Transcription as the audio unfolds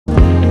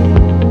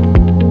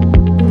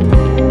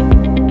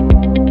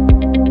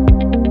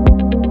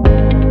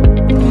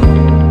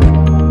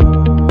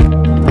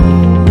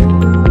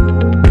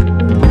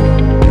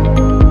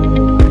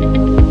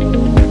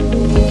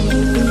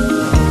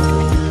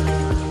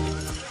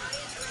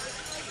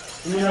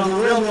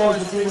real noise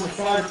will be when the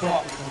fire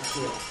department comes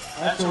through.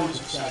 That's always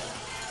exciting.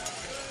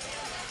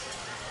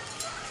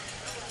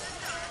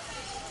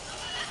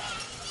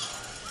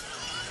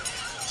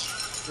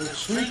 The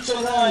streets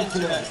are lined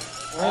today,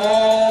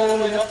 all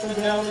the way up and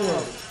down the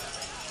road.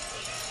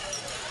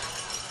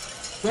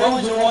 It's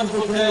always a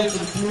wonderful day for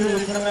the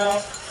community to come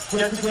out,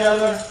 get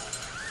together,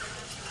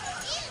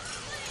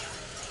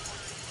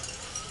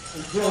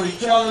 enjoy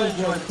each other,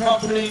 enjoy the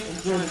company,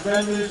 enjoy the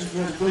vendors,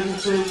 enjoy the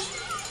businesses.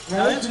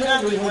 Now,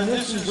 incidentally, when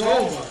this is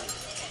over,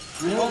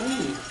 you don't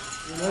leave.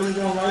 You know, you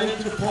go right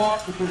into the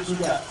park because we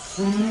got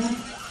food,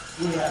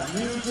 we have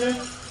music,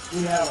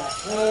 we have a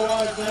whole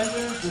lot of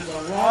vendors. There's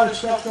a lot of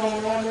stuff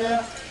going on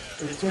there.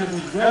 It's going to be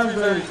very,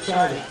 very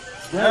exciting.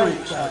 Very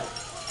exciting.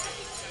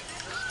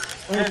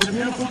 And it's a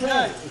beautiful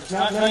day. It's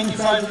not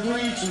 95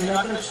 degrees, so you're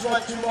not going to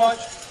sweat too much.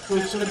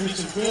 There's going to be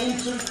some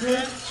games for the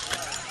kids.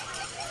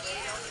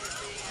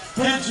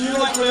 Kids, do you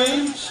like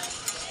games?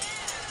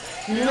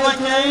 Do you like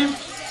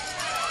games?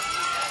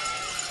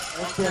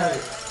 Okay,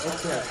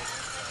 okay.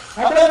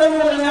 How about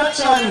everyone on that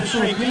side of the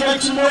street? Can you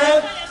make some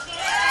more?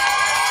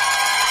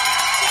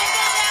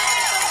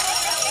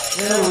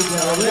 There we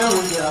go, there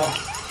we go.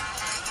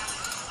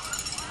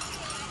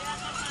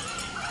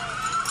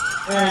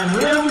 And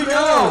here we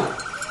go.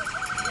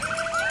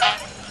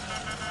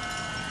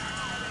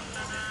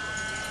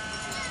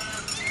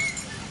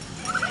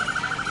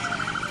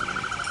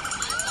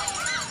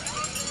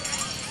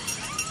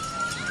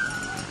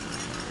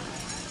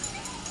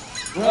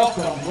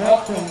 Welcome,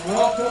 welcome,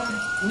 welcome,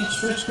 East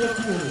Fishkill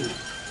community.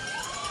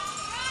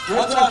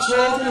 What's up,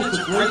 Sullivan? It's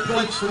a great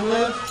place to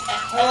live.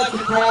 I like to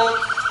call it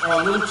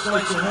our little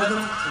slice of heaven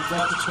in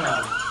Dutchess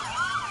County.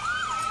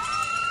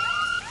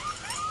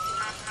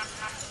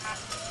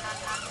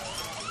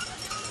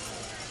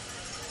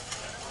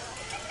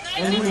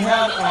 And we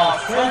have our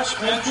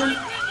French entrant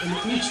in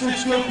the East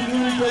Fishkill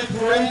Community Day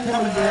Parade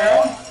coming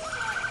down.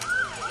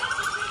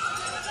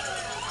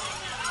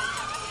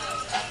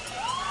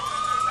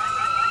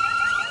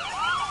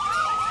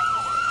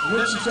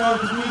 Which is going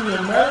to be the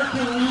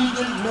American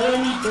Legion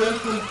Mammy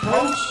Bacon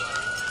Post.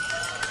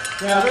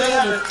 Now they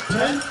have a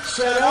tent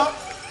set up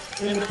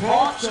in the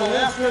park, so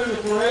after the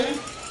parade,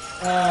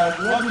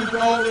 one you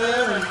go over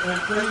there and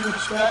pay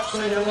respect,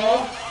 say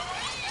hello.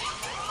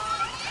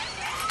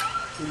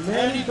 The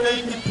Mammy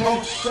Bacon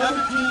Post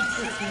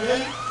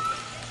 1758.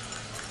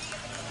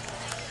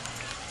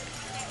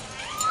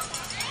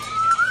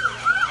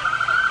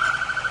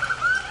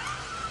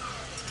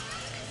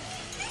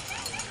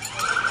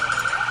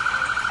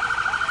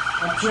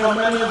 I'm sure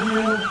many of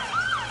you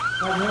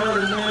have heard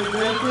of Mammy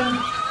Bacon.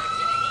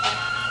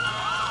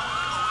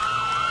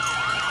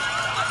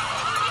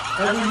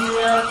 Every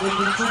year they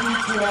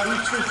contribute to our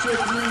East Fishkill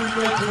Community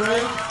Day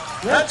Parade.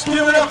 Let's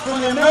give it up for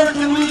the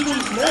American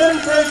Legion's Mammy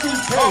Bacon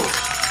Post.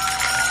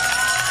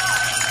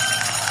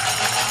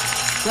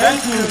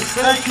 Thank you,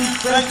 thank you,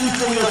 thank you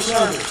for your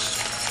service.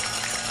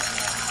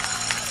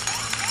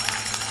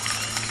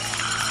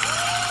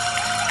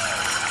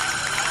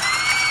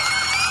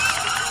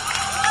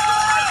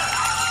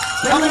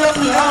 Coming up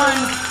behind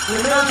the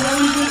American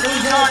Legion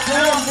is our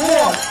town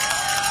board.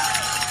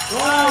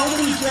 Wow, look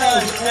at these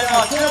guys. And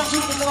our town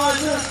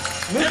supervisor,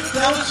 Nick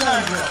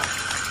D'Alessandro.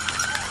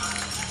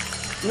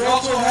 We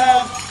also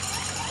have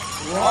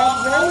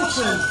Rob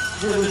Rosen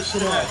with us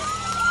today.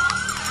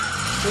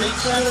 State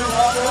Senator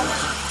Rob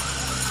Rosen.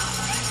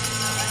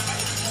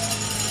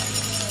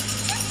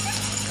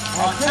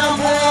 Our town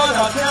board,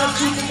 our town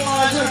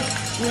supervisor,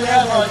 we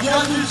have our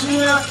judges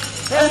here.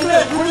 Hey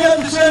Nick, what do you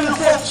have to say to the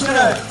folks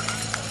today?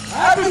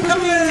 Happy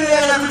Community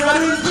Day,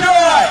 everybody.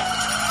 Enjoy!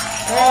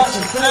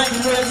 Awesome. Thank you,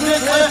 Nick.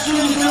 Nick, last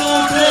year you did a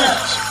little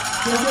dance.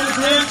 Can we get a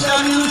dance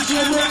out of you this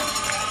year, Nick?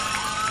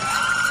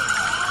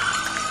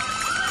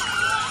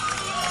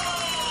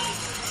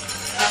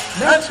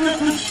 That's good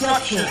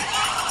construction.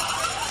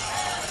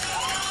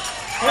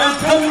 And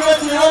coming right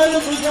behind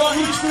us, we got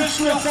East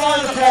Fishkill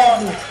Fire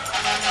Department.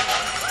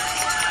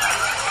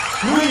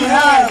 We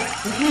have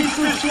the East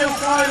Fishkill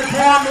Fire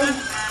Department.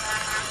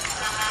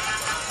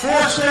 4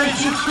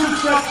 stations, 2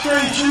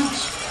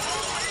 substations,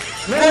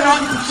 100%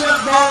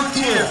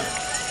 volunteer.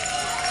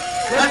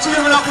 Let's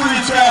give it up for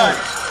these guys.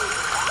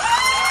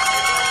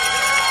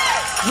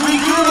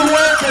 We do the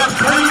work that the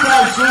paid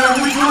guys do,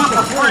 and we do it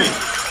for free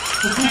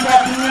to keep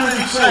our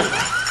community safe.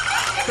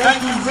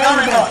 Thank you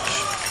very much.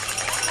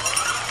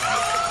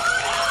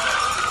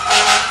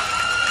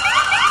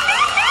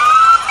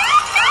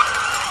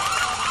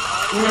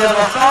 We have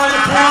our fire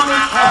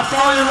department, our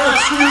fire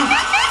rescue,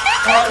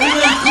 our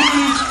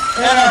EMTs,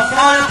 and our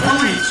fire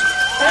police.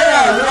 They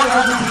are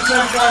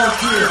 100%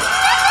 volunteer.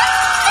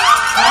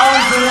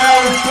 Hours and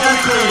hours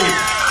dedicated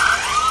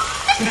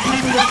to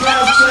keeping the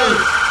town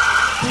safe,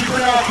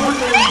 keeping our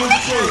equipment in good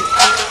shape.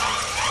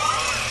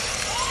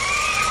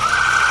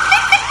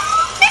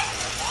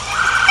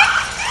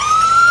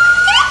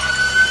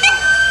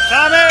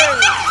 Tommy!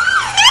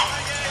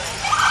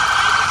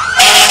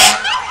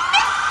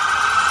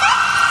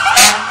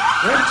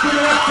 Let's give it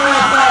up for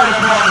our fire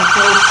department,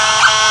 folks.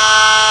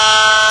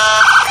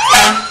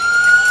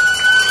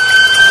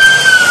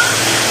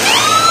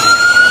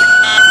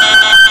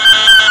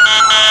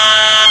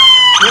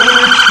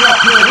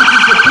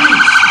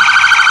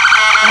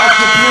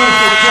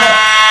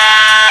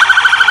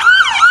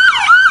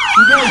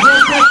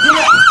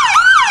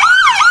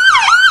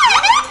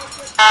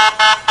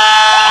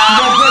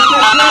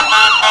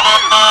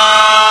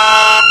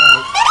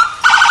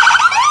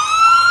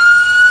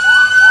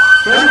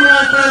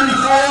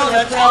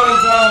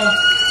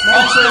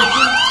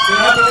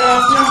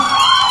 often.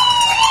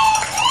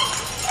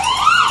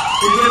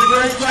 They did a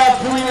great job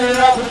cleaning it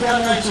up with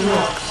that nice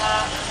hooks.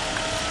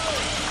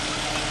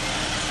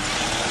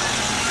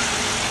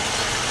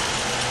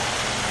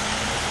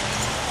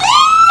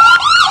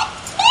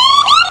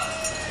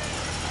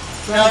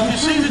 Now, if you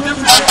see the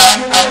difference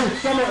between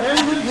some are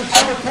engines and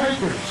some are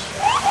tankers.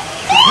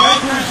 The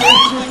tankers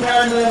basically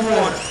carry more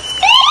water.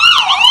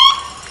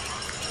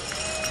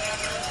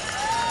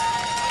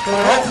 So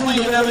hopefully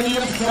you never need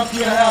them to come to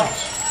your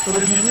house. But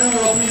if you do,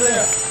 we'll be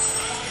there.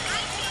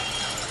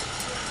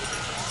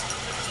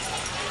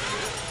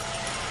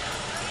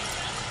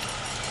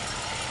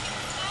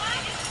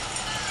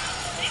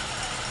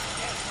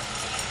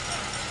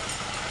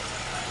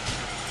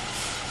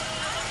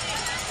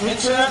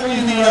 Incidentally,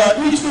 the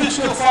East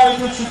Fishkill Fire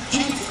District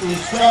Chief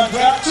is John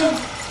Jackson.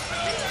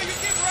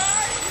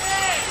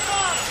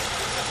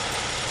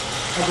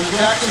 Of the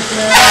Jackson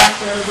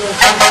family.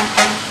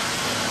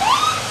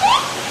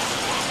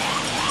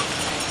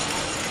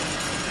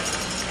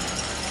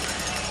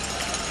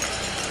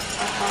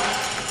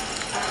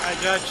 Hi,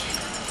 Judge.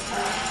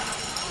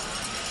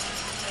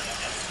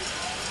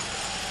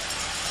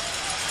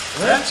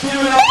 Let's give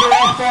it up for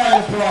our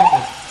fire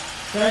department.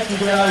 Thank you,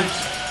 guys.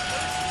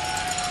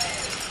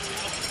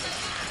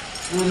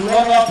 We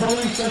love our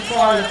police and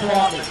fire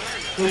department.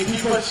 They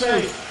keep us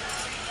safe.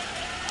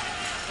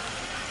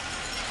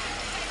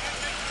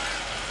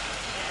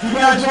 You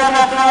guys love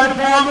our fire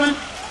department?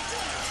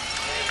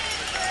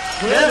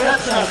 Yeah, that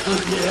sounds good.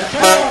 Yeah,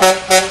 come on.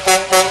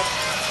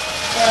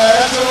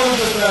 That's a little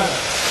bit better.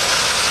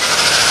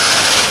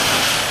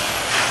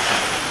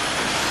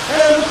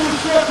 Hey, look who's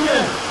stuck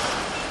in.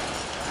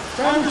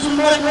 Congressman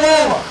Mike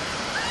Waller.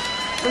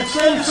 It's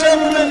State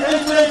Senator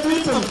A.J.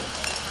 Beetham.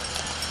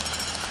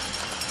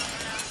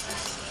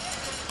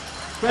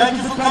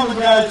 Thank you for coming,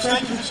 guys.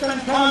 Thank you for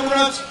spending time with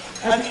us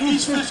at the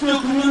East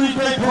Fishkill Community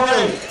Day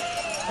Parade.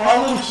 Our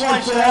little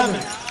slice of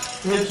heaven.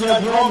 Here's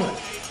Judge Roman.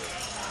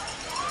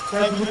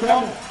 Thank you for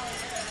coming.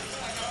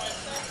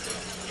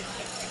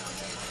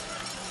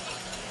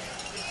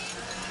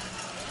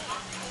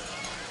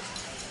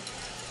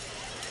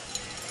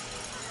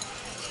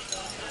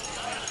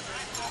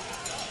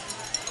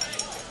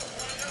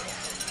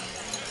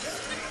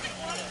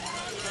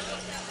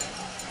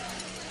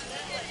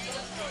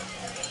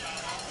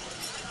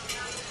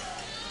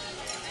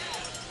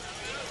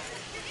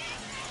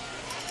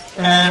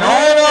 And on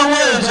our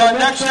way is our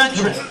next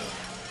entrant.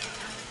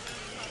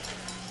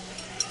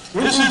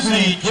 This is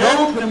the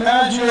Joe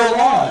DiMaggio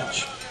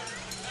Lodge.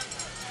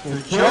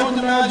 The Joe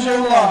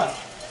DiMaggio Lodge,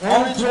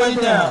 on its way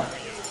down.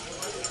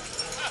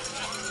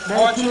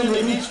 Marching in the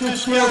East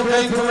Fishkill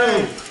Day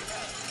Parade.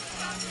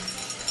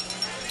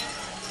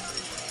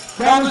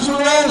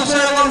 Congressman Waller, say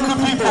hello to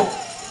the people.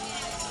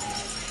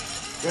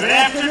 Good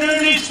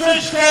afternoon, East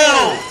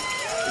Fishkill.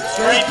 It's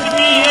great to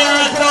be here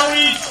as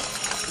always.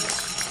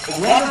 A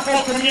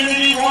wonderful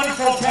community,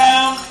 wonderful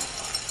town,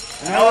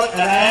 and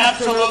I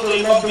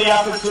absolutely love the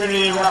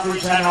opportunity to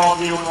represent all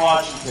of you in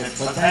Washington.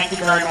 So thank you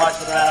very much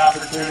for that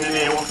opportunity,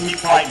 and we'll keep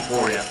fighting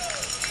for you.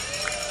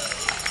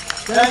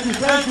 Thank you,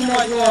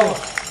 Mike Waller.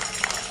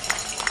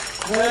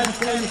 Glad you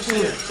came to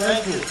see us.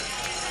 Thank you.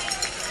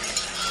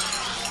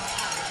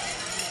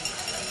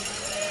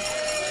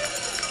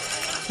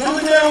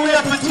 Coming down, we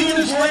have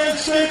Patina's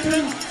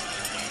Landscaping.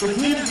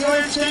 Patina's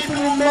Landscaping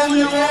will mow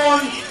your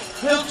lawn.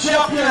 They'll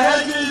chop your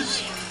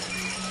hedges.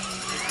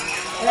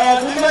 We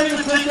might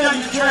even take out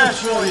your trash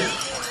for you.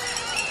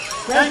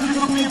 Thank you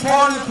for being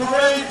part of the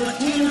parade for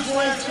Tina's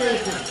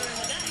Landscaping.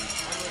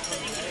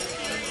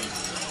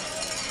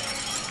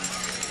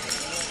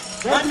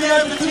 Right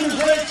behind the Tina's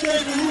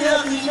Landscaping, we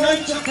have the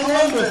Knights of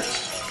Columbus.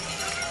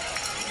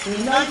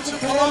 The Knights of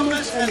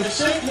Columbus and the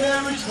St.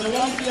 Mary's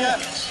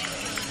Columbians.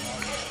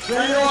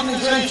 Great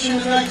organization,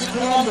 the Knights of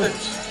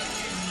Columbus.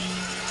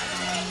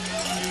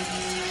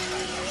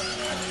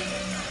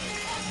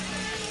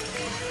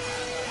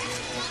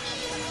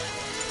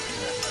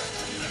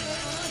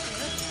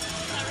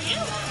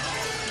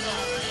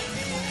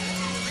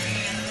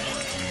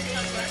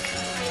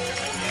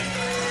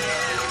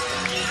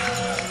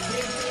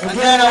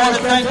 Again, I want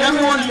to thank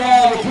everyone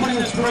involved with putting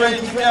this parade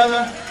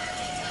together.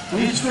 The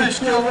East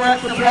Fishkill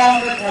Rec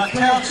Department, our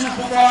town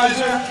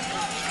supervisor,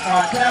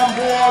 our town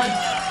board,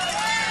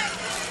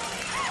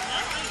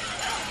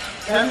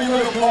 every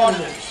little part of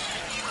this.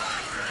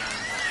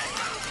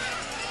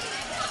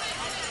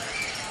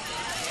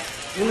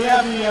 We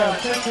have the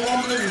St.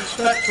 Columbia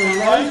Respect for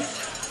Life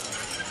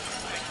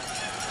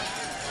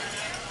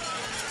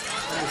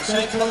and the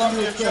St.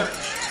 Columbia Church.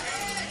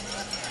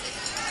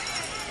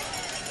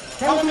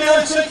 Coming down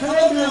to St.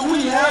 Columbia,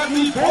 we have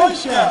the Boy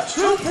Scouts,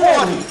 Troop 40.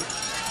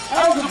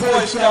 I was a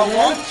Boy Scout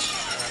once,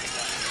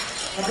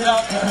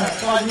 about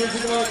 5 years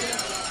ago.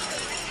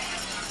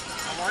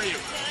 How are you?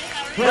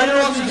 Great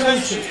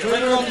organization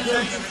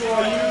for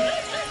our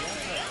youth.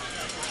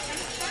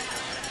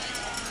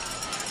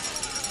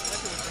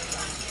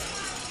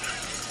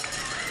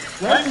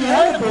 Right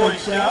behind the Boy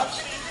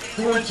Scouts,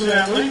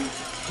 coincidentally,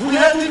 we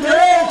have the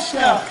Girl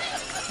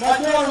Scouts. My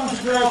daughter was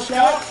a Girl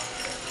Scout.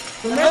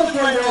 Another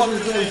great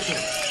organization.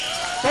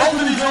 Both of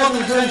these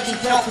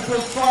organizations help to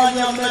build fine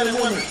young men and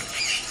women.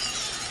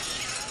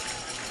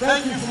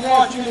 Thank you for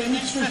watching the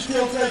East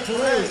Fishkill Day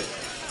Parade.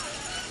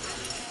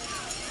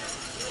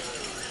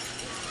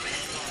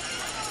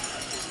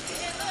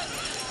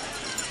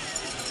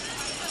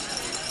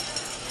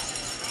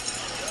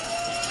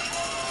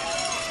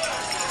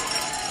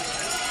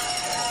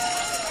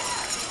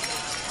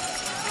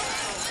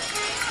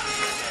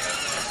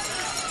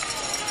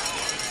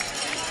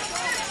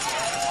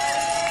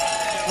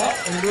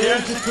 And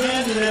there's the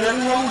candy that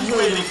everyone was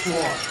waiting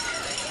for.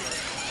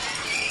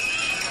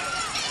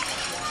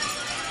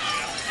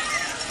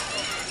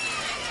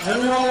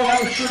 Everyone will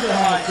have a sugar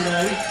high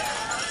today.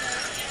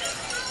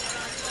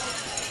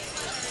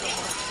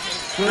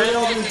 Great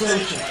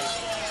organizations.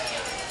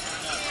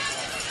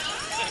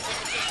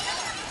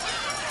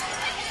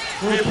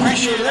 We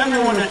appreciate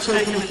everyone that's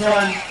taking the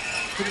time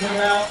to come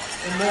out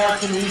and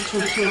march in the East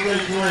Fishkill Day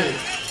Parade.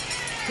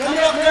 Coming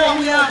up now,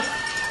 we have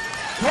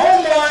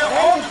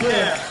Home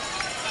Care.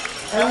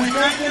 And we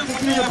thank them for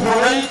being a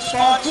parade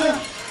sponsor.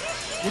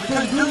 We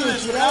couldn't do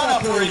this without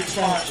our parade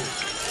sponsors.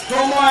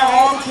 Commeyer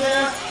Harbor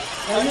Care,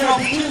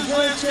 between the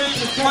landscape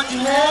and the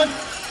country lawn,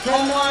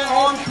 Commeyer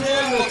Harbor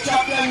Care will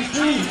chop down the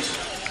trees.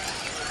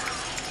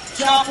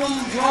 Chop them,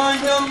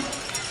 grind them,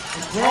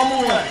 and throw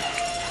them away.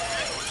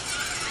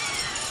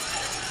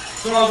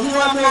 So if you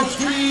have those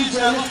trees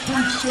that look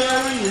pretty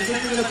scary, you're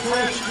thinking of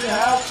crashing your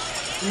house,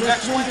 the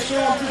next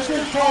windstorm, just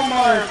give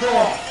Commeyer a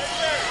call.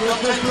 They'll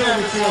take care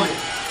of it for you.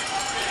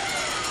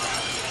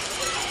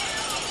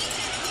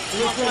 It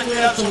looks like they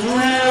have some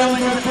really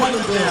good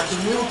equipment there.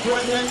 Some new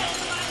equipment,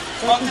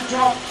 bucket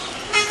trucks,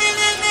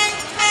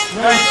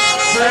 nice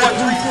Ford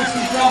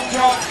 350 dump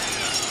truck.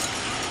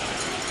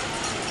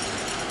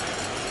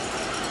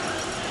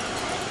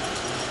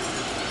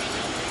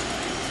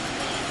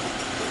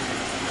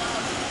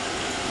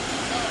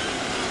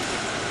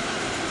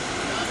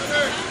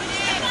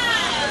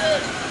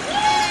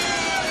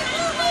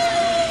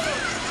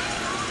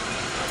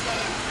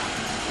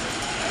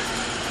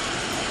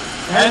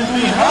 And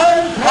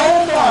behind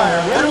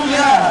Commeyer, what do we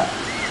have?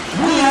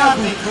 We have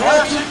the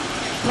classic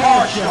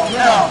car show.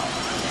 Now,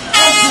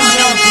 I'm too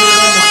young to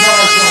remember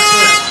cars like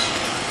this.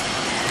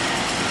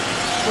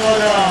 But,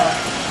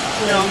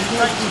 these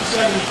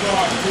 1970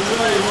 cars,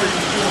 they're way away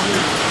from 4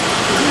 years.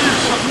 So these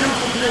are some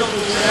beautiful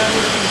vehicles we have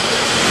with these.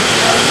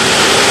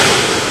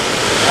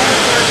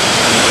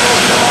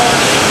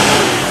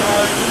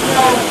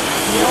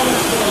 The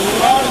owners put a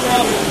lot of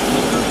love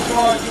into these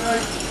cars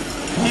tonight,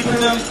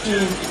 keeping them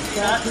to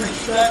factory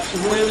specs,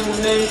 the way they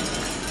were made.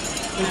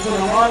 They put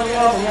a lot of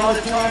love, a lot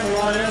of time, a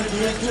lot of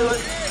energy into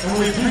it, and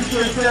we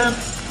appreciate them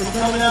for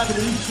coming out to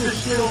the East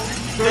Fishkill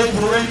Day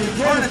Parade.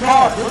 Enjoy the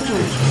car,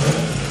 please.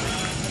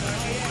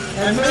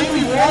 And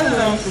maybe one of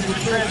them is a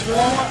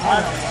transformer,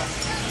 I don't know.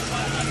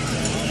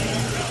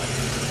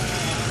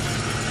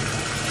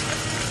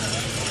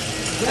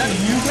 Is that a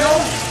Yugo?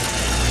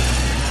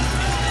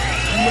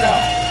 No.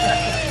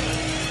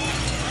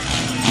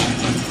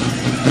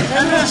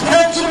 And there's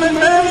Councilman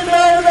Manny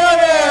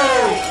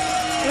Marinello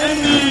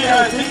in the,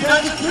 I think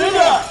that's a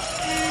peanut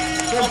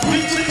from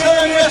Pizza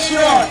Time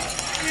Restaurant.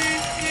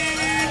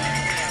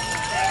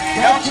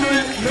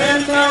 Councilman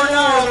Manny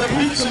Marinello, the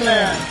pizza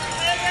man.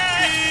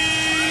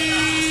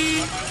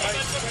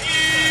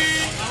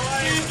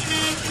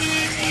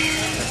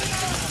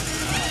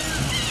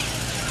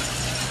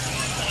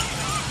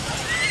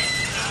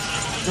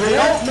 They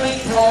don't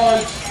make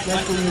cars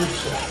like they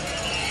used to.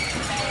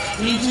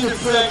 Easy to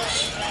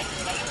fix.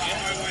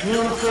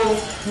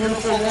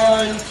 Beautiful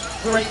lines,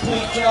 great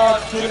paint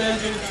jobs, good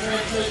engine,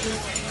 transmission.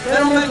 They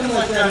don't make them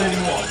like that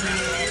anymore.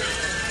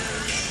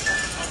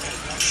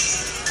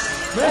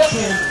 More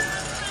candy.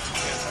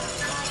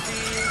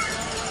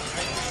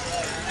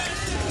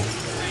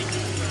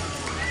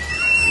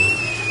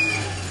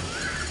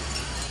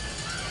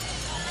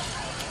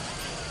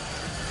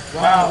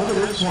 Wow, look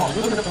at this one.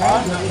 Look at the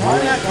Bongo.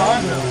 Pontiac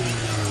Bongo.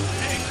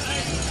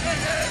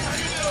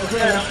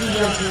 Again, I'm too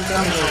young to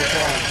remember those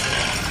songs.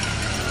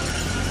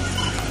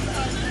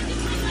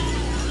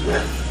 Sure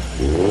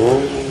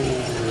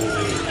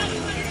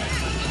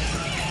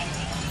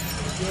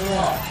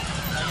are.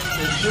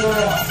 They sure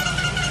are.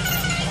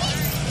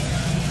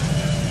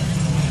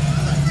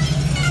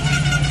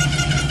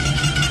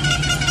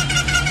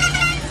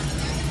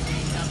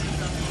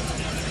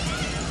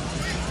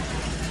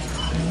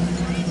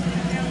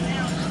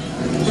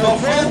 So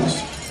folks,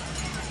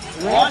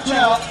 watch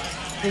out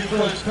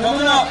because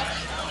coming up,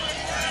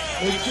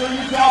 make sure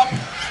you got.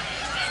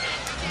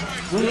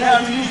 We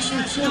have the East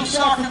Fishkill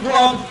Soccer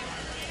Club.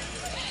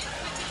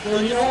 So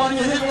you don't want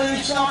to hit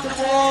any soccer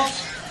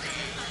balls.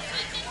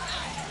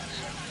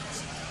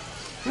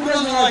 Who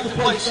doesn't like to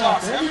play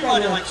soccer?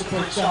 Everybody likes to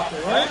play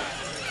soccer, right?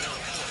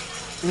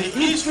 The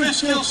East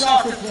Fishkill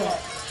Soccer Club.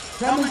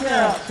 Coming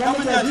down.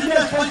 You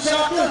guys play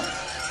soccer?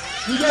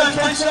 You guys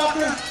play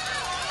soccer?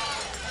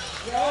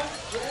 Yeah?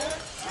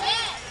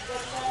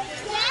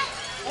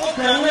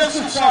 Okay, we have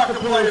some soccer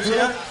players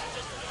here.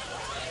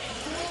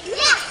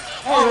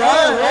 All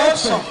right,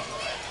 awesome.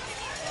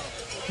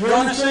 You're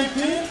on the same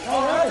team?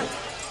 All right.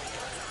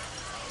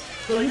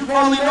 So you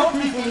probably know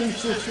people in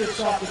these Fishkill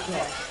soccer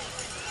clubs.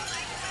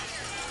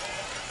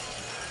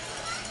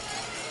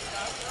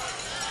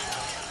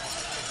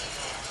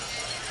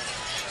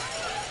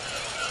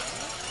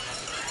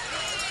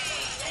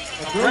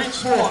 A great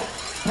sport,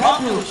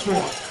 popular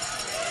sport.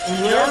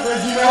 In Europe,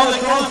 as you know, they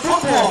call it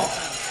football.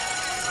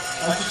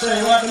 I should say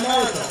in Latin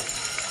America.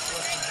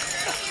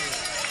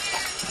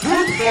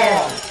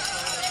 Football.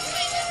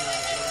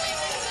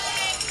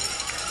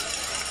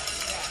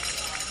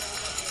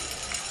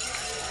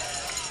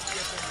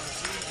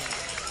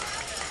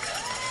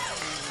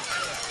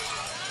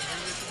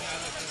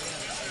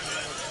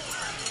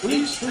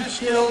 East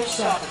Fishkill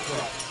Soccer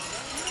Club.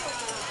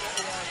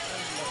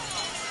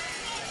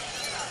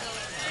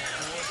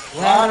 A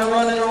lot of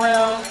running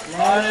around, a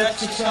lot of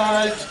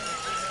exercise.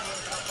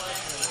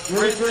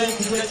 Great thing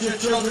to get your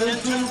children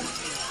into.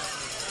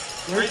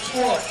 Great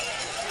sport.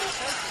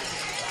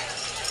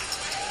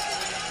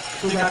 I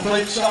think I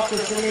played soccer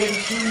for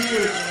maybe 2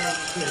 years when I was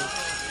a kid.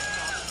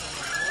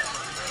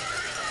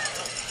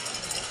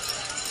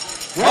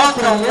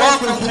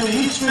 Welcome to the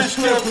East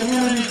Fishkill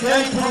Community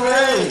Day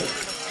Parade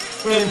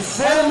in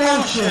full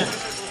motion.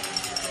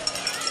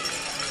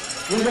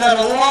 We've had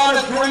a lot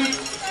of great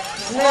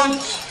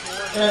floats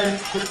and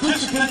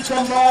participants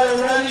come by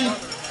already,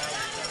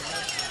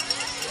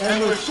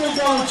 and we're still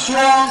going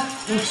strong.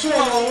 We still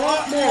have a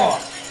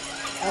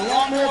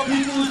lot more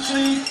people to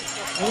see,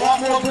 a lot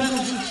more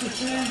businesses to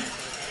see.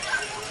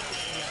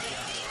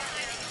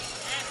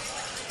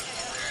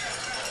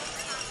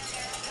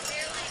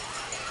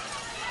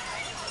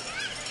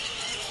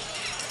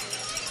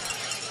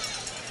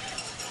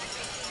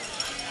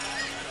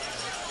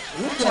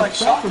 It looks like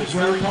soccer is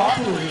very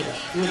popular here.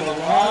 We have a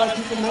lot of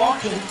people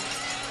marching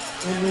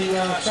in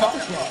the soccer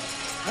club.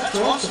 That's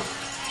awesome.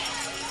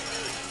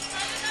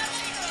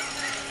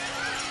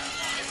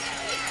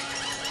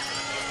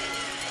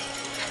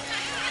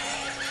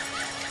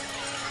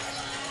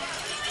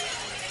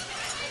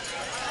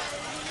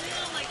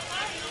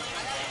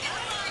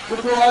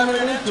 Look what I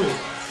ran into.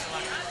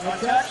 A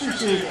tax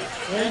receiver.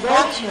 Ann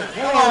Goldsmith.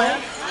 Hello, Ann.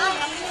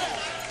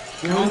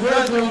 Doing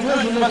good.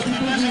 You must be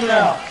busy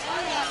now.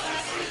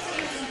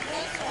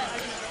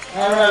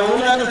 All right, we're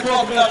not going to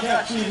talk about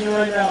tax season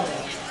right now,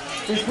 though.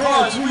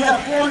 Because we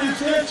have Florida's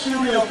Dance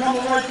Studio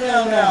coming right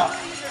down now.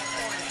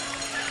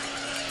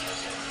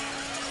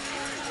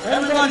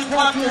 Everybody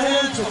clap your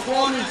hands for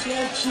Florida's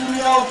Dance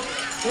Studio.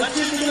 Let's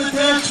see if we're going to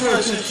dance for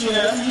us this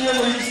year. Every year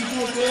we usually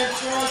do a dance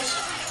for us.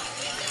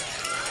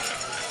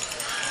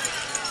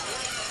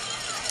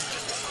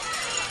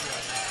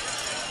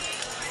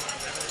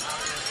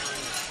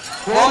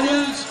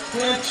 Florida's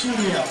Dance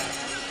Studio.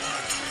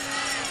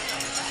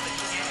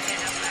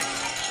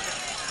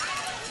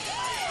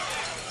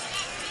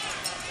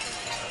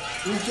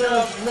 We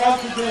just love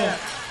to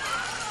dance.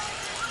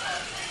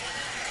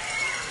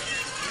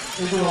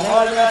 We do a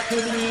lot of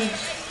activities.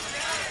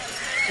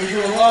 We do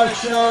a lot of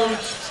shows.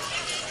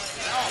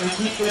 They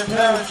keep their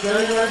parents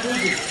very, very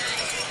busy.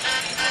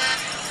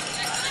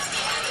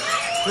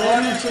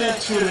 Florida's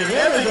Dance Studio.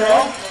 There we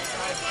go.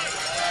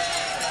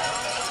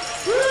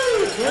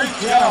 Woo! Great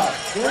job.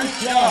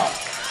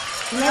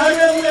 Now we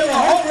have a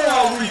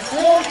Hopewell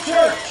Reformed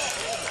Church.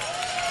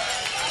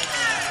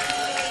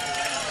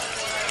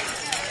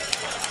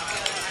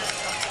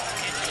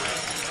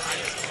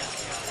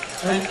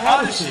 And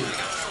Odyssey.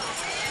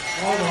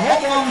 Well, the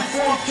Hopewell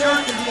Reformed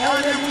Church in the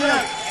area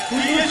we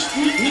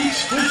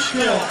East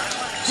Fishkill.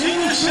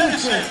 Senior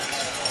citizens.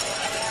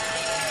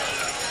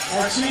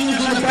 Our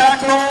seniors are the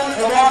backbone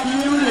of our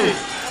community.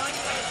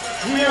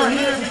 We are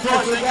here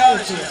because they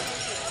got us here.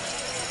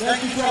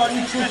 Thank you to our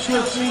East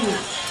Fishkill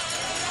seniors.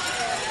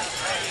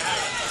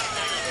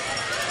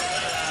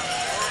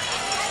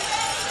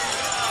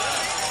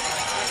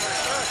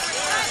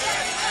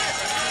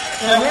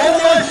 And one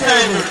of my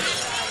favorites.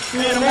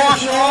 Being a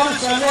martial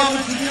artist, I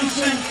love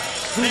introducing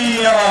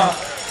the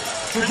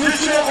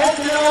traditional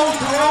Okinawan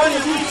karate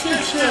of East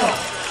Fishkill.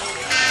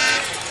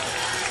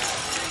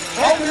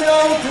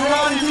 Okinawan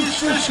karate of East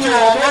Fishkill.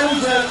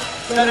 Those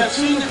that have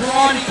seen the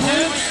Karate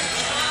Kids,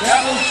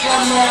 that was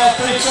from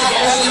based on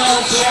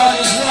Okinawan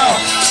karate as well.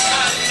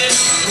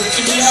 With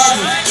the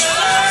Miyagi.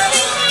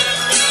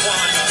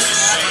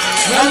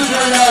 Another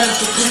great artist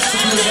that seems to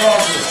be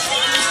involved with.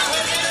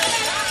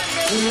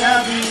 We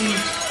have the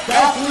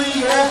South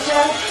League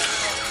also.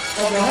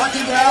 Of the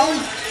Hudson Valley,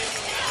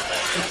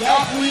 the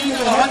South Wing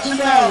of the Hudson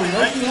Valley,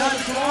 right behind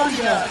the Karate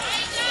guy.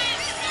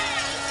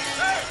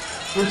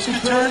 This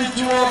could turn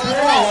into a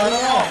brawl, I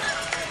don't know.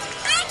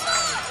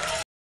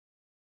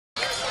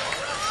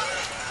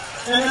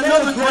 And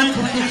another great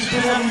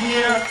participant every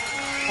year,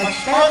 a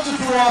sponsor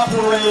for our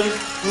parade,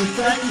 we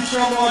thank you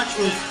so much,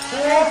 is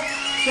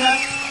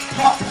 4-Set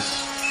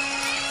Pups.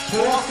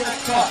 4-Set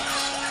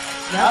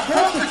Pups. Not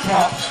perfect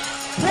pups,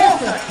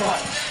 4-Set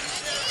Pups.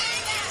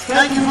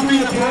 Thank you for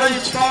being a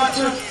parade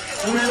sponsor,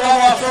 and we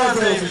love our fur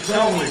babies,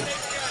 don't we?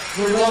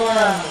 We love our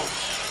animals.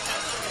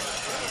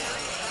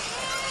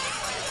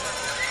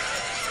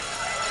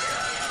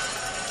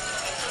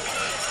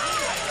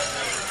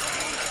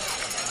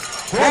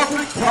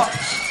 Corporate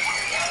Cups,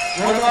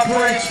 one of our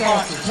parade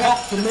sponsors,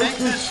 helped to make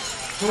this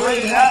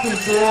parade happen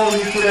for all of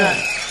you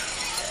today.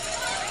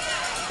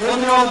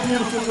 Look at all the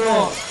beautiful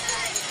girls.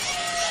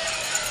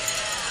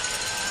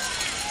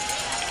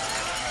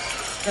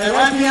 And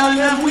right behind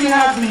them, we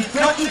have the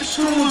Dutchess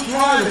School of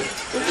Driving.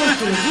 But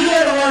listen, if you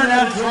want to learn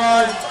how to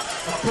drive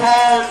a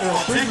car or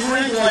a big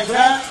rig like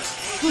that,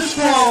 just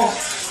call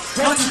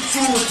Dutchess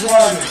School of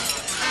Driving,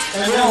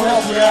 and they'll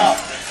help you out.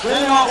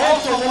 They are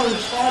also one of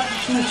the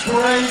sponsors to this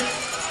parade,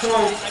 so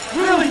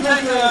really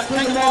take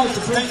a moment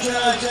to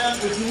patronize them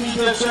if you need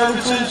their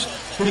services,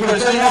 because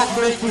they help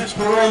make this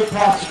parade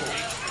possible.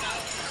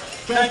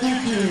 Thank you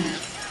to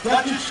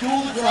Dutchess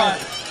School of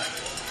Driving.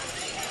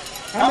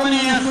 How many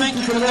of you think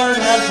you can learn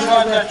how to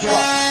drive that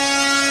truck?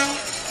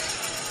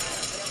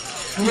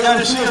 You got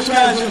to see us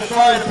guys in the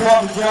fire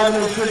department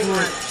driving those big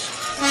rigs.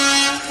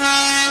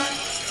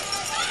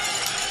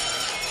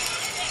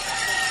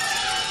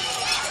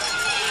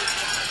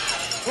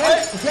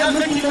 Right, is that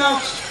Mickey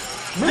Mouse?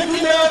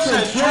 Mickey Mouse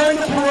has joined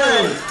the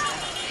parade.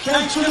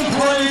 Thanksgiving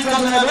parade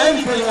doesn't have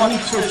anything on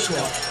East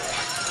Fishkill.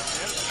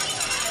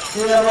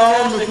 We have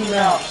our own Mickey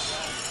Mouse.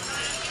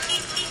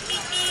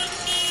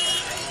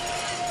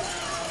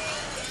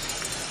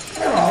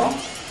 Hello.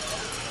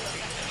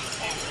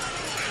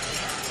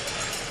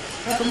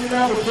 How come you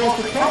now with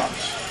Corporate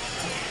Cups?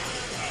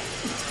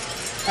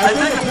 I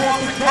think a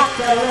Corporate Cup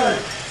got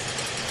right.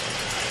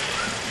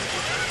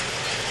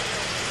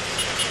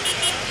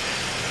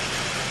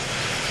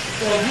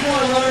 So if you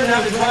want to learn how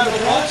to drive a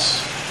bus,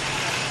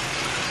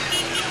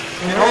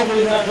 and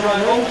hopefully not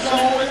drive over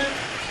someone with it,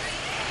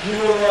 you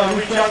will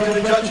reach out to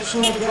the Dutchess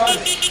School of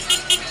Driving.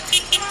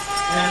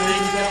 And they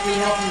can definitely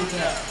help you with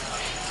that.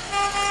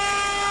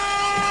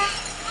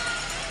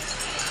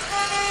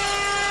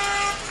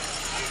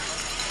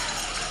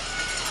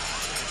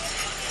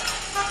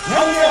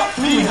 Coming up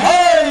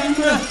behind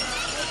the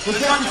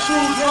Dutchess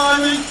School of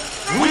Driving,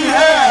 we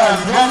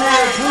have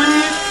number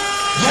 3,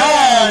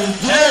 John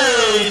J.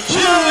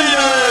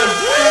 Cheerleaders!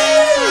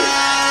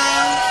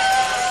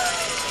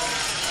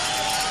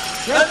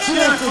 Let's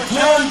hear it for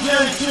John J.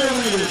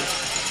 Cheerleaders,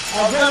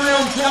 our very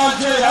own John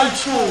J. High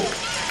School.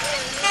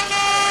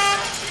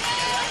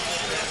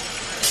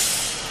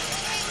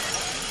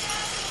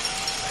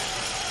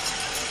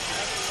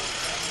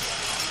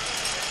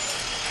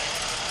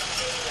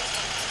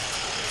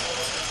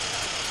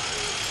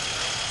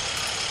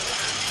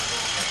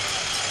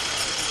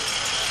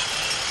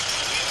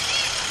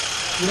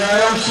 You know, I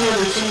always hear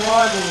there's some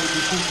rivalry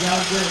between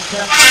John J. and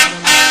Captain.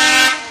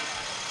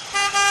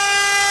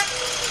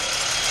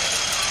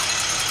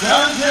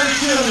 John J.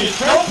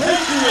 Cheerleaders, go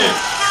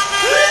Patriots!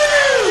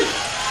 Woo!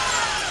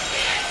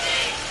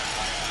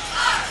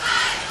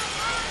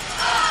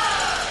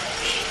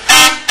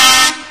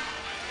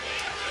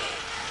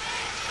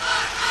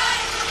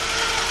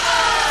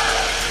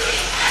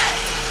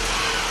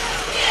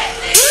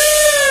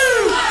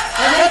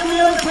 And let me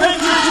have the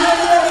Patriots in the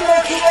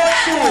martial arts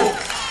school.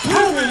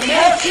 Proven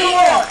martial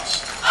arts.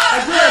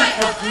 Again,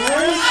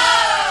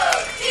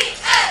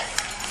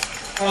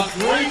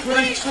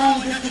 great school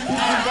to get your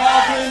kids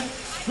involved in.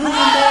 Proven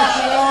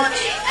martial arts.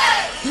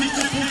 Teach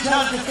your kids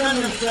how to defend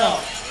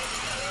themselves.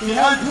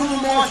 Behind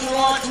proven martial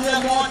arts, we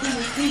have marching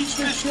with each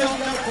Fishkill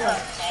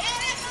Democrat.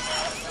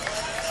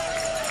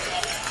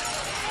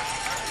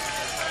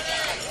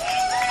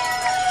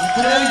 In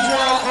today's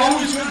world,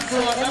 always good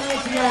for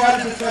everyone to know how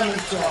to defend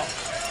themselves.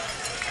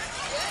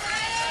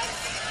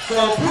 So,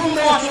 proven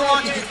martial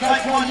arts is a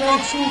Taekwondo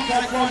school.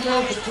 Taekwondo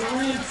is a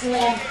Korean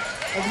form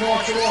of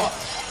martial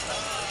arts.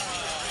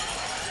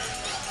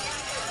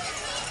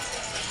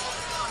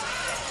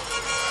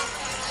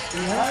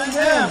 Behind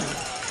them,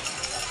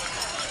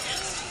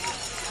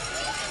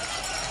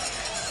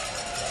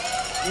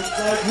 looks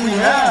like we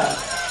have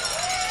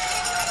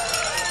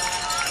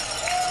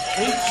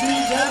H.E.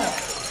 Venom.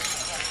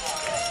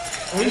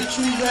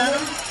 H.E.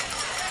 Venom,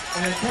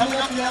 and then coming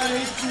up behind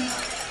H.E.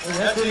 well,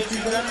 that's H.E.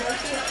 Venom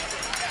right there.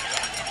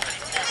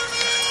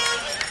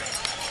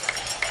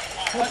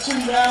 Hudson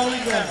Valley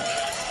Venom.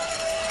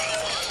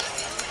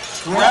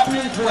 Scrappy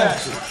and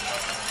classy.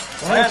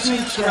 Classy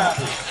and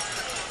scrappy.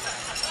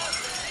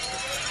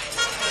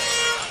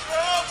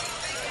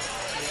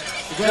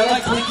 You got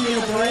like Pinky in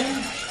the brain?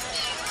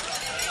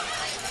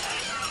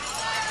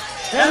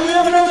 And we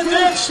have another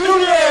dance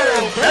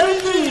studio! Very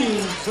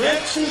Dean,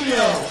 dance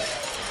studio.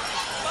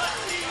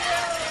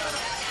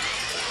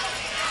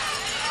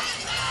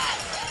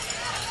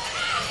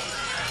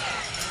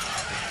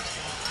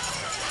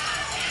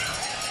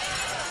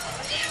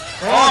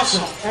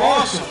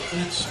 Awesome.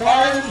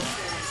 Inspired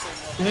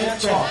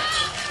dance arts.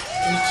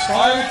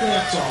 Inspired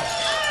dance arts.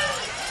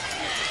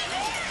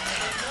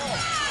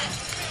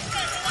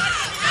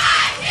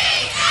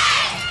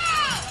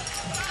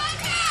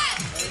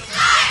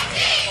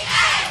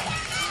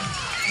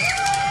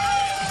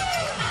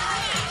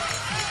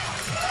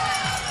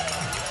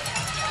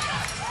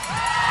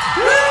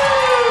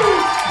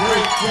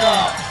 Great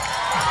job.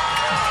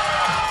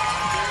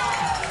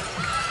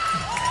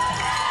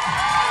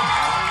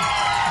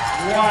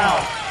 Wow.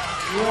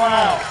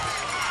 Wow.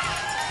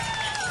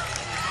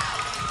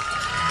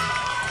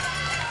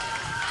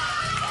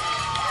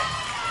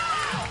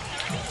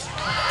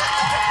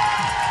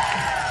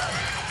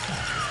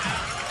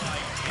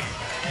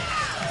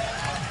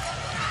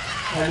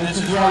 And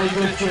this is why you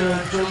get your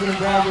children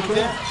involved with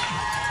dance.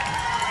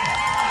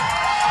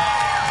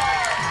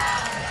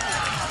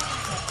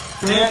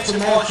 Dance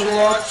and martial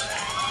arts,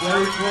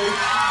 very great.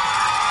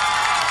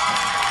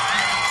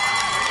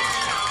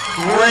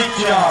 Great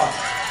job.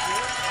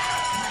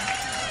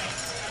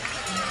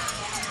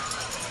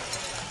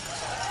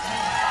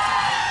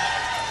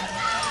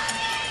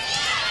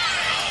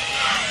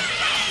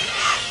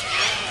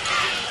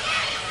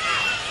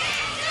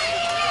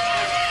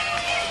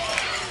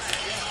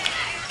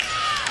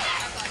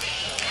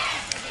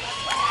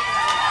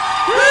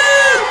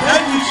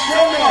 Thank you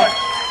so much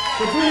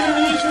for being in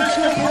the East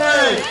Fishkill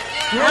Parade.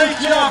 Great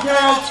job,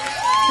 girls.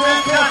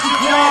 Fantastic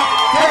job.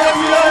 Come up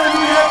the other,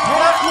 we have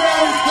part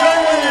round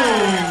going.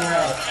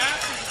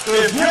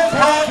 If your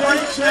part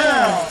breaks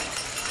down,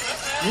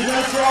 you're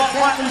going to throw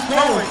partners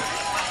going.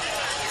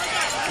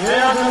 They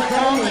are going to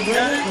come and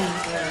get it and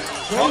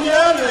go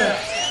down there.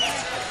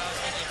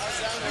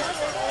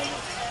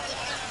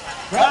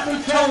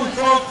 Partners going,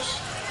 folks.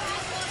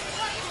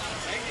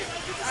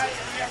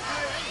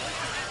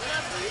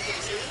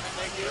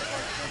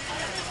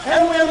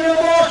 And we have the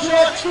martial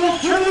arts school,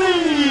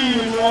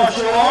 Trinity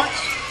Martial Arts.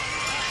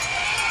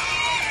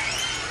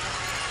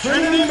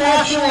 Trinity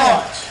Martial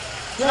Arts.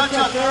 That's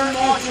our third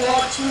martial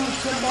arts school.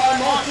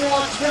 Combined martial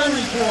arts, very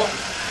important.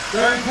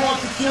 Very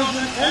important for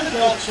children and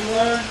adults to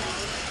learn.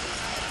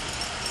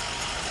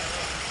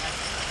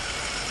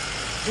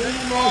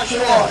 Trinity Martial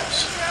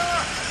Arts.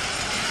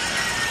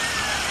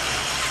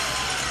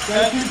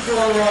 Thank you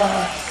for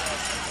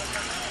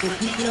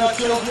teaching our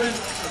children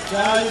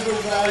valuable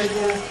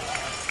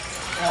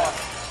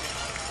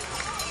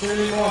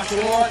Trinity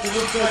Martial Arts. It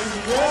looks like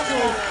it's also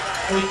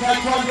a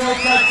Taekwondo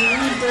type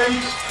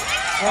Korean-based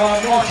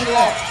martial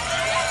arts.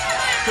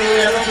 So we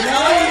have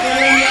Okinawa and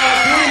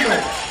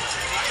Korean-based.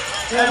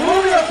 And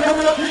what we have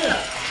coming up here?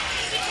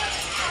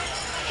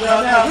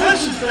 Well, now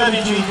this is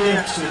Betty Jean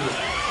Dance Studio.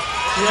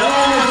 The other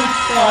one was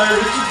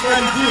inspired. This is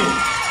Betty Jean.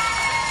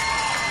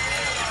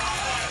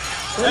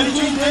 Betty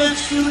Jean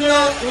Dance Studio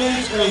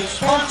is a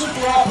sponsor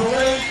for our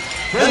parade.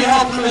 They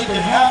help make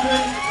it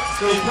happen.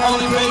 They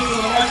probably paid for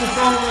the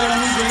microphone that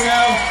I'm using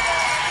now.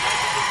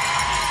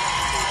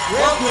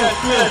 Look at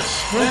this.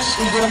 This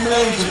is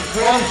amazing.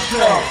 What a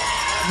show.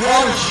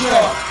 What a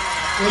show.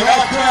 And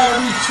how proud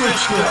of East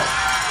Fishkill.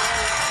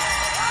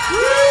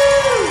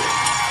 Woo!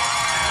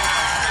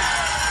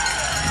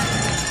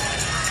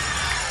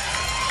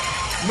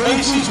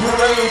 Macy's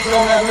parades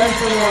don't have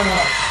anything on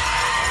us.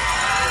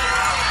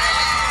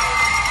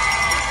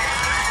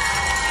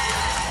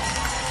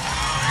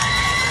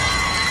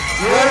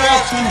 Where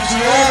else do you see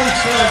all these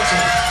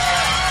fancy?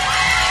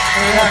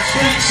 And we have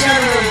state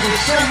senators,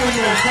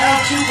 assemblymen,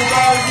 town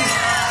supervisors,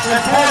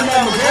 and board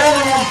members all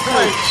in one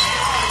place.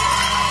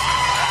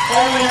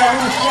 Only our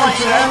little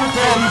slice of heaven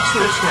for East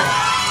Fishkill.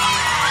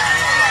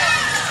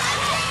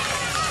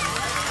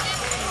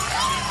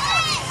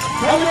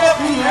 Coming up,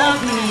 we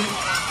have the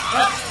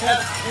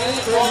FFA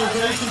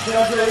organization,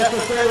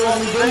 FFA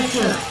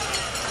organization.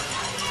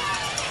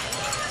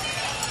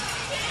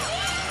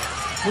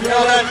 We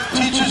know that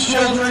teaches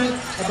children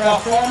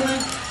about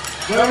farming.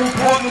 Very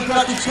important in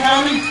Dutchess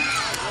County.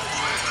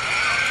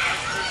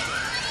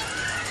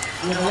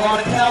 We have a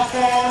lot of cow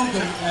farms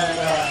and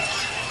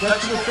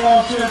vegetable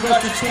farms here in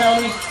Dutchess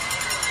County.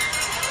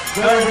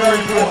 Very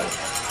important.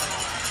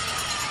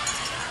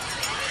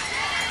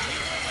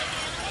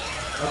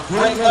 A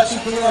great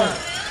lesson to learn.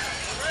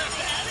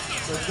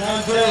 So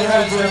John Jay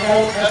has their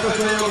own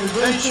FFA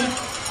organization.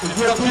 If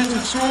you're kids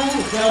in school,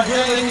 John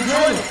Jay, they can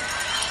join it.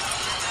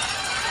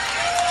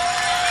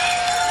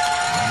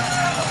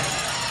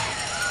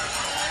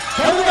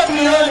 Coming up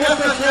behind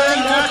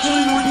FFA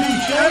naturally would be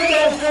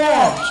Shenandoah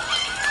Farms.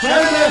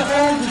 Shenandoah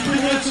Farms has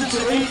been here since the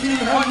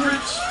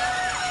 1800s.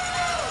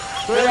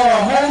 They are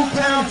a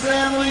hometown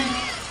family.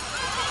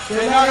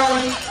 They not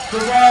only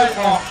provide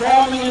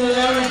farming in the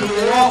area, but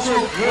they're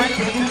also great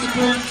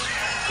participants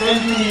in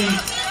the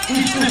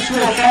East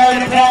Fishkill Fire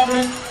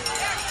Department.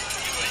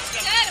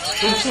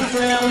 It's a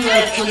family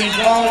that's been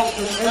involved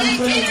in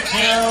everything in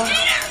town,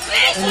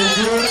 and they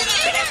do it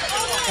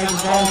as a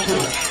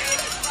volunteer.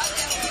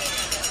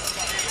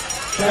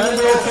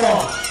 Shenandoah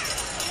Farms.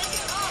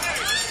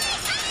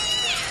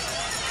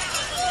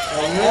 A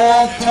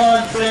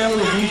long-time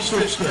family of East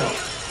Fishkill.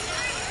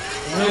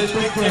 And there's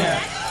Big Dan.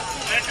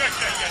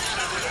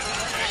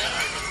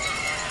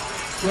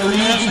 So you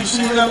usually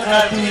see them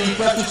at the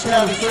Dutchess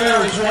County Fair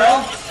as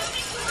well.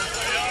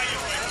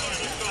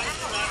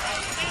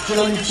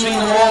 So you've seen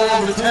them all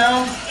over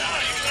town.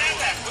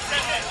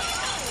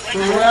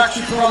 They were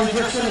actually probably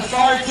just in a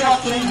fire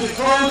truck, change their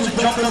clothes, and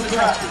jump on the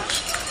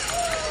tractors.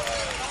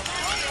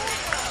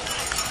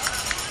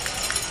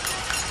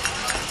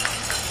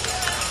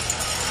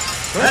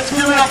 Let's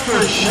give it up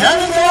for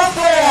Shenandoah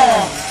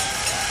Farms.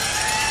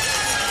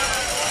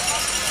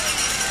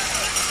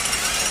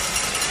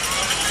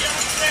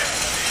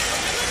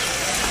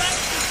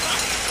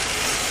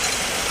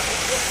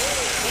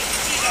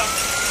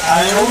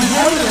 I always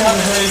wondered how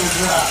the hay was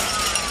wrapped.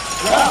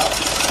 Wow.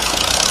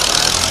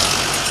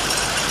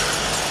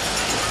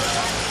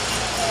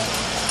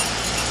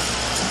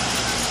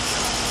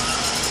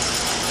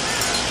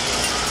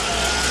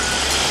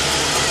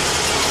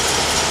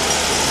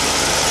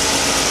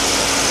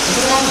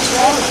 Look at all this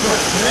farm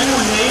equipment. Can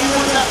anyone name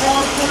what that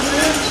farm equipment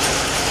is?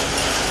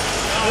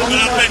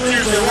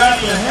 They wrap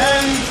the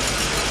hay.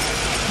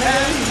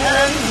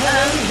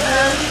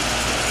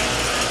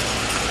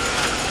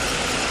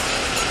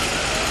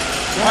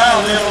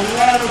 Wow, they have a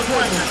lot of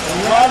equipment.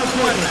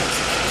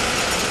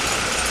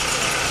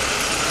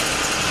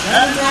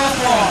 That is our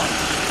farm.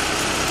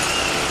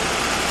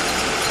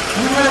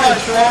 You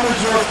realize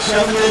farmers work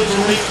 7 days a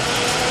week.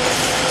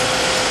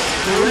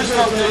 There is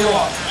no day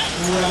off.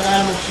 We have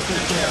animals to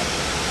take care of.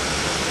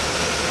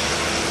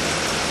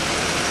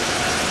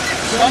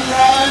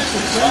 Sunrise to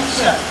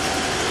sunset.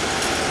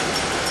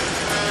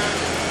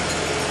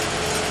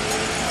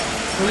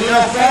 We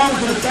have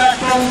farmers are the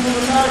backbone of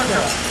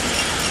America.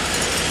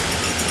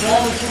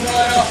 Farmers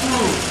provide our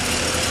food.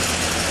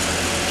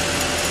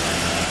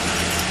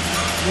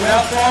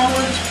 Without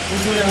farmers,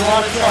 we'd be in a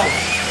lot of trouble.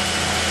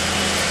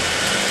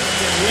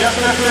 The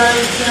FFA,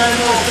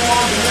 Shenandoah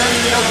Farms, and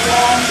many other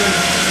farms, and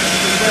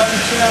the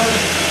Deputy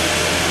Chairman.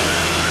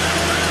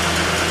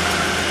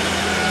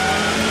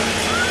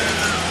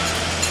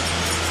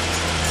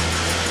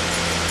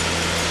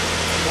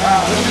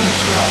 Wow, look at this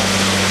stuff.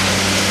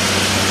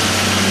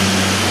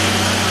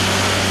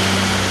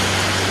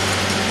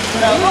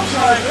 Now, it looks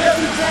like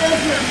every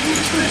project at the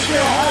East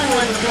Fishkill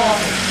Highway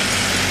Department.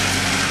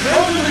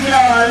 Those are the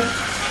guys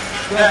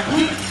that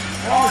keep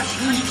our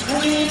streets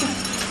clean.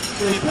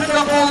 They pick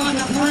up all the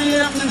debris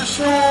after the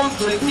storm.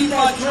 They keep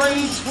our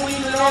drains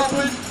clean and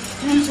open.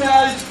 These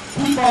guys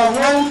keep our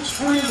roads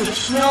free of the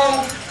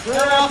snow.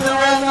 They're out there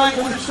all night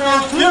when it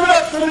snows. Give it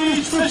up for the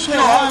East Fishkill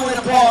Highway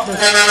Department.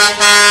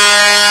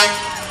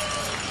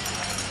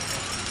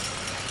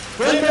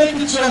 They make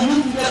it so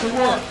you can get to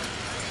work.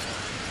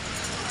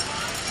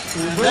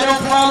 If they don't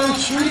plow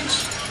those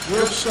streets,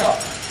 we're stuck.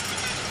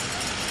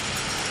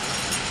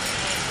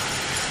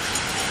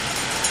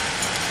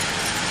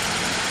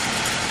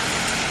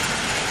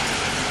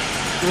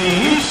 The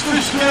East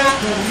Fishkill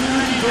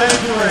Community Day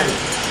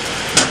Parade.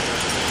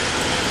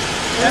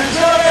 And it's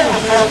not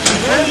over, folks.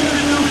 There's ready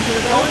to do,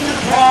 there's going to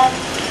the park,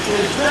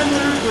 there's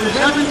vendors, there's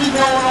everything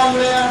going on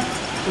there.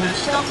 There's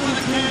stuff for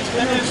the kids,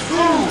 and there's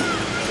food.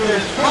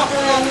 There's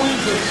buffalo wings,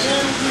 there's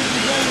sandwiches,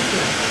 and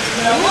everything.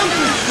 Now look at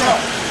this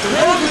truck. For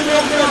those who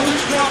don't know,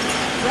 this truck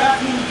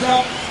vacuums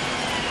up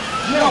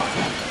junk,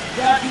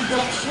 vacuums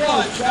up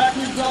sludge,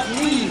 vacuums up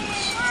leaves.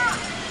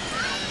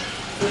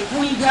 It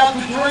cleans out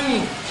the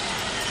drains.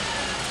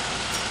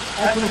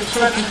 That's an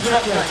expensive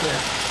truck right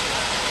there.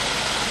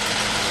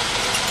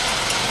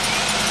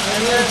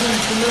 And there's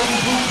the little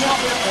blue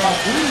truck,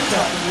 green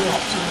truck that we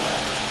all see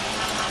there.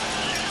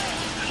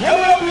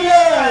 Coming up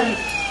behind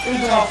is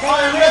our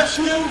fire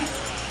rescue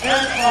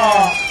and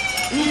our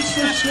East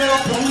Fishkill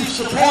Police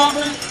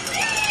Department.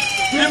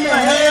 Give them a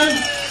hand.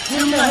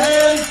 Give them a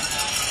hand.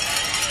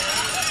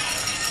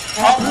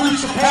 Our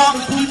police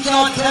department keeps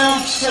our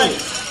town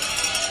safe.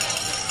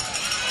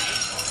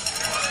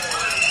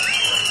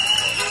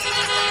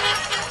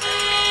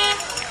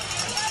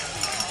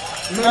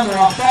 Remember,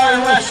 our fire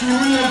rescue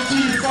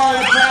EMT fire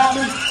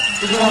department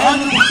is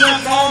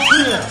 100%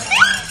 volunteer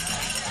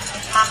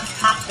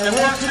and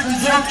works in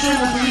conjunction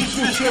with the East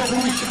Fishkill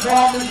Police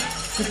Department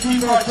to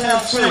keep our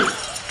town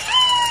safe.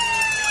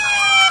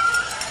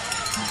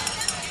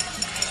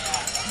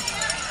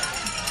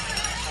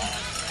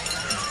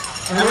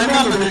 And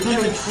remember, they're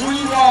giving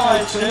free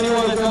rides to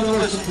anyone that doesn't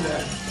listen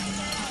today.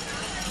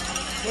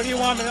 What do you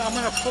want me to? I'm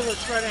going to pull it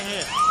straight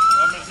ahead.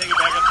 I'm going to take it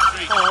back up the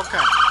street. Oh,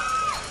 okay.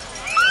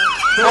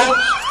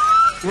 Folks,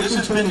 this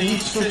has been the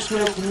East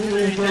Fishkill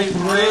Community Day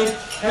Parade,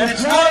 and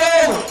it's not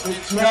over.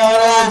 It's not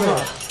over.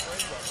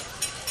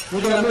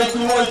 We're going to make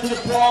you way to the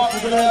park.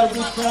 We're going to have a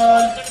good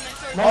time.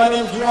 My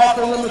name is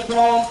Rocco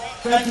Limatone.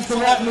 Thank you for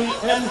letting me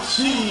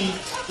MC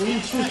the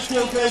East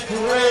Fishkill Day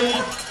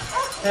Parade.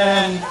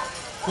 And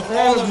to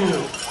all of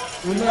you,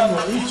 remember,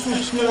 East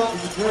Fishkill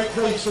is a great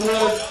place to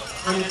live,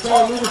 and it's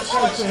our little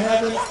slice of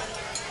heaven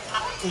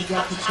in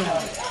Dutchess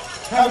County.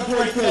 Have a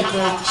great day,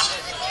 folks.